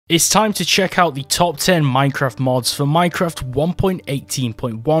It's time to check out the top 10 Minecraft mods for Minecraft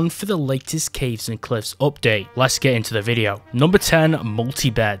 1.18.1 for the latest Caves and Cliffs update. Let's get into the video. Number 10,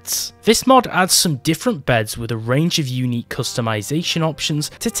 multi-beds. This mod adds some different beds with a range of unique customization options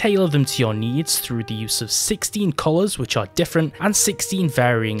to tailor them to your needs through the use of 16 colors which are different and 16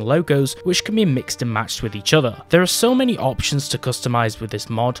 varying logos which can be mixed and matched with each other. There are so many options to customize with this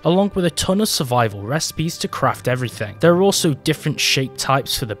mod, along with a ton of survival recipes to craft everything. There are also different shape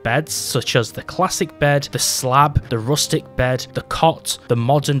types for the beds, such as the classic bed, the slab, the rustic bed, the cot, the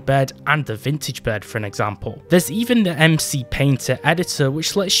modern bed, and the vintage bed for an example. There's even the MC Painter editor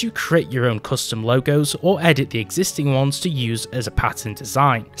which lets you create your own custom logos or edit the existing ones to use as a pattern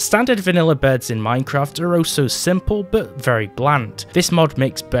design. Standard vanilla beds in Minecraft are also simple but very bland. This mod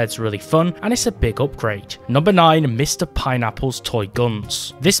makes beds really fun and it's a big upgrade. Number 9, Mr. Pineapple's Toy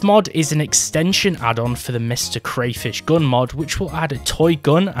Guns. This mod is an extension add-on for the Mr. Crayfish gun mod which will add a toy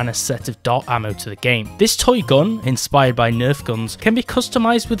gun and a set of dart ammo to the game. This toy gun, inspired by Nerf guns, can be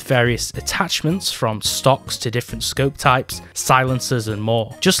customized with various attachments from stocks to different scope types, silencers and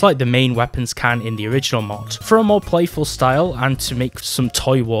more, just like the main weapons can in the original mod. For a more playful style and to make some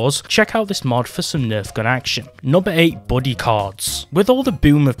toy wars, check out this mod for some Nerf gun action. Number 8, Buddy Cards. With all the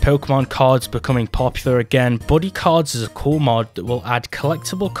boom of Pokemon cards becoming popular again, Buddy Cards is a cool mod that will add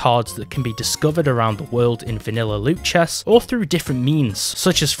collectible cards that can be discovered around the world in vanilla loot chests or through different means,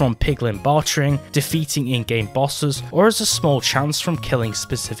 such as from piglin bartering, defeating in-game bosses, or as a small chance from killing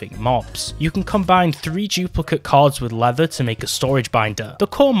specific mobs. You can combine 3 duplicate cards with leather to make a storage binder. The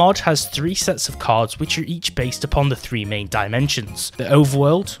core mod has 3 sets of cards which are each based upon the 3 main dimensions: the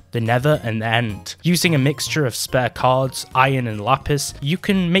overworld, the nether, and the end. Using a mixture of spare cards, iron and lapis, you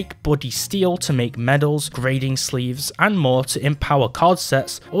can make Buddy Steel to make medals, grading sleeves, and more to empower card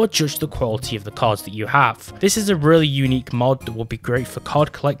sets or judge the quality of the cards that you have. This is a really unique mod that will be great for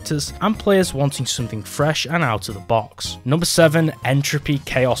card collectors and players wanting something fresh and out of the box. Number 7, Entropy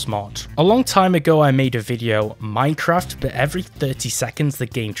Chaos mod. A long time ago I made a video, Minecraft, but every 30 seconds the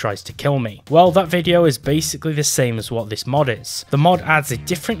game tries to kill me. Well, that video is basically the same as what this mod is. The mod adds a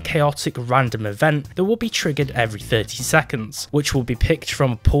different chaotic random event that will be triggered every 30 seconds, which will be picked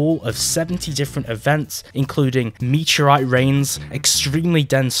from a pool of 70 different events, including meteorite rains, extremely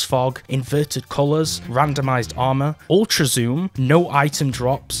dense fog, inverted colors, randomized armor, ultra zoom, no item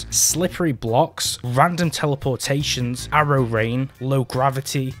drops, slippery blocks, random teleportations, arrow rain, low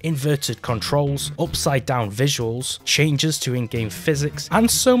gravity, inverted controls, upside down visuals, changes to in-game physics, and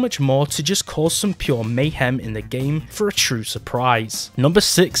so much more to just cause some pure mayhem in the game for a true surprise. Number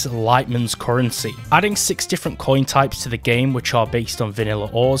 6, Lightman's Currency. Adding 6 different coin types to the game which are based on vanilla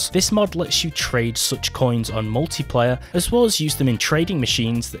ores, this mod lets you trade such coins on multiplayer as well as use them in trading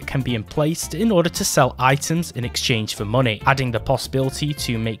machines that can be emplaced in order to sell items in exchange for money, adding the possibility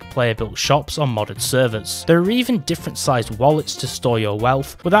to make player-built shops on modded servers. There are even different sized wallets to store your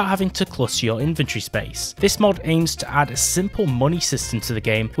wealth without having to clutter your inventory space. This mod aims to add a simple money system to the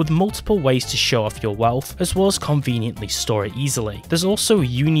game with multiple ways to show off your wealth as well as conveniently store it easily. There's also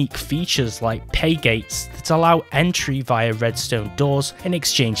unique features like pay gates that allow entry via redstone doors in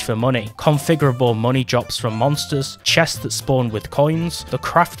exchange for money, configurable money drops from monsters, chests that spawn with coins, the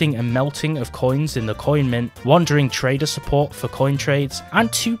crafting and melting of coins in the coin mint, wandering trader support for coin trades,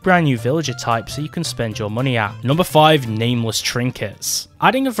 and 2 brand new villager types that you can spend your money at. Number 5, Nameless Trinkets.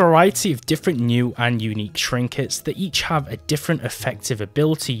 Adding a variety of different new and unique trinkets that each have a different effective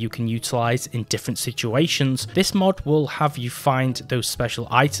ability you can utilize in different situations, this mod will have you find those special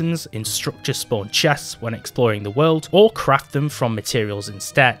items in structure spawn chests when exploring the world, or craft them from materials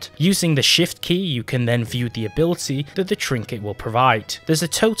instead. Using the shift key, you can then view the ability that the trinket will provide. There's a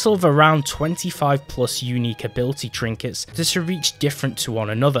total of around 25 plus unique ability trinkets that are each different to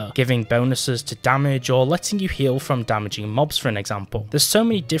one another, giving bonuses to damage or letting you heal from damaging mobs for an example. There's so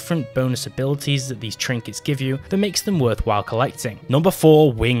many different bonus abilities that these trinkets give you that makes them worthwhile collecting. Number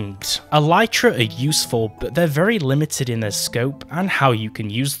 4, Winged. Elytra are useful, but they're very limited in their scope and how you can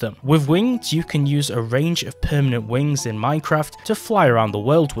use them. With Winged, you can use a range of permanent wings in Minecraft to fly around the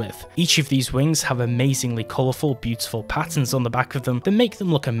world with. Each of these wings have amazingly colourful, beautiful patterns on the back of them that make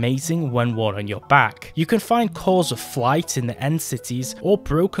them look amazing when worn on your back. You can find cores of flight in the end cities or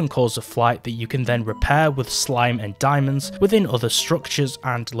broken cores of flight that you can then repair with slime and diamonds within other structures features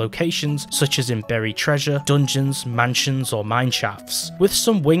and locations such as in buried treasure, dungeons, mansions or mine shafts. With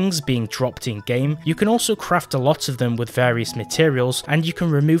some wings being dropped in game, you can also craft a lot of them with various materials, and you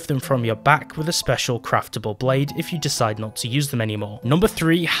can remove them from your back with a special craftable blade if you decide not to use them anymore. Number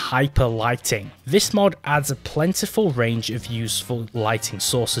 3, hyper lighting. This mod adds a plentiful range of useful lighting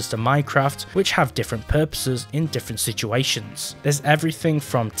sources to Minecraft, which have different purposes in different situations. There's everything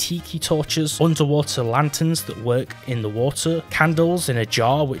from tiki torches, underwater lanterns that work in the water, candles in a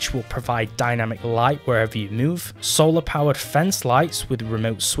jar which will provide dynamic light wherever you move, solar powered fence lights with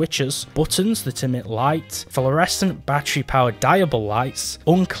remote switches, buttons that emit light, fluorescent battery powered diode lights,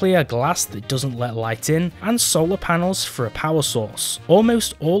 unclear glass that doesn't let light in, and solar panels for a power source.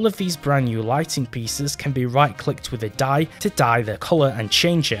 Almost all of these brand new lighting pieces can be right clicked with a dye to dye their colour and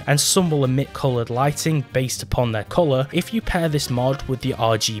change it, and some will emit coloured lighting based upon their colour if you pair this mod with the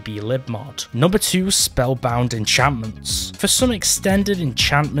RGB lib mod. Number 2, spellbound enchantments. For some extended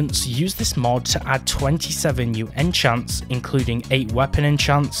enchantments, use this mod to add 27 new enchants, including 8 weapon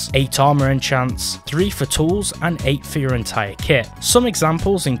enchants, 8 armor enchants, 3 for tools and 8 for your entire kit. Some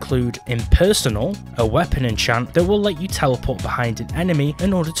examples include impersonal, a weapon enchant that will let you teleport behind an enemy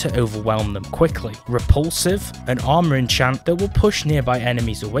in order to overwhelm them quickly. Repulsive, an armor enchant that will push nearby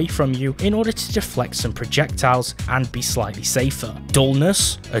enemies away from you in order to deflect some projectiles and be slightly safer.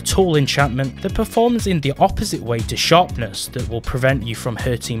 Dullness, a tool enchantment that performs in the opposite way to sharpness that will prevent you from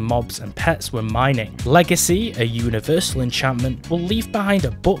hurting mobs and pets when mining. Legacy, a universal enchantment, will leave behind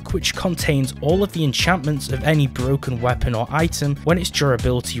a book which contains all of the enchantments of any broken weapon or item when its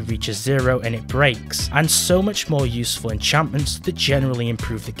durability reaches 0 and it breaks, and so much more useful enchantments that generally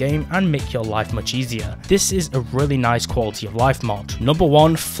improve the game and make your life much easier. This is a really nice quality of life mod. Number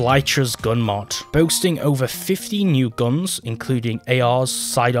 1, Elytra's gun mod. Boasting over 50 new guns, including ARs,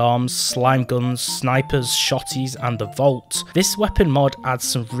 sidearms, slime guns, snipers, shotties, and the Vault. This weapon mod adds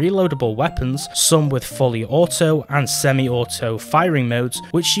some reloadable weapons, some with fully auto and semi-auto firing modes,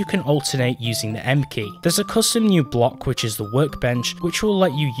 which you can alternate using the M key. There's a custom new block which is the workbench, which will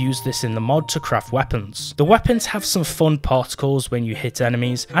let you use this in the mod to craft weapons. The weapons have some fun particles when you hit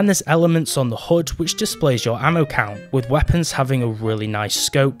enemies, and there's elements on the hood which displays your ammo count, with weapons having a really nice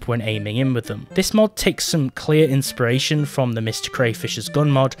scope when aiming in with them. This mod takes some clear inspiration from the Mr. Crayfish's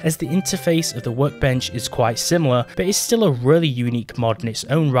gun mod, as the interface of the workbench is quite similar, but it's still a really unique mod in its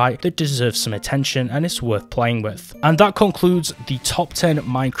own right that deserves some attention and is worth playing with. And that concludes the top 10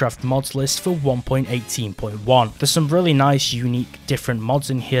 Minecraft mods list for 1.18.1. There's some really nice, unique, different mods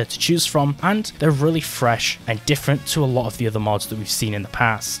in here to choose from, and they're really fresh and different to a lot of the other mods that we've seen in the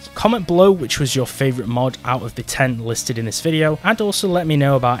past. Comment below which was your favourite mod out of the 10 listed in this video, and also let me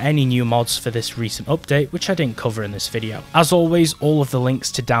know about any new mods for this recent update which I didn't cover in this video. As always, all of the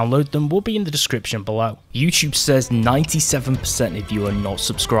links to download them will be in the description below. YouTube says 97% of you are not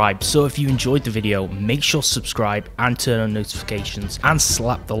subscribed, so if you enjoyed the video, make sure to subscribe and turn on notifications and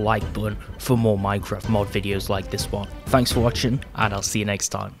slap the like button for more Minecraft mod videos like this one. Thanks for watching, and I'll see you next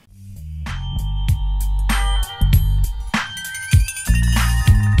time.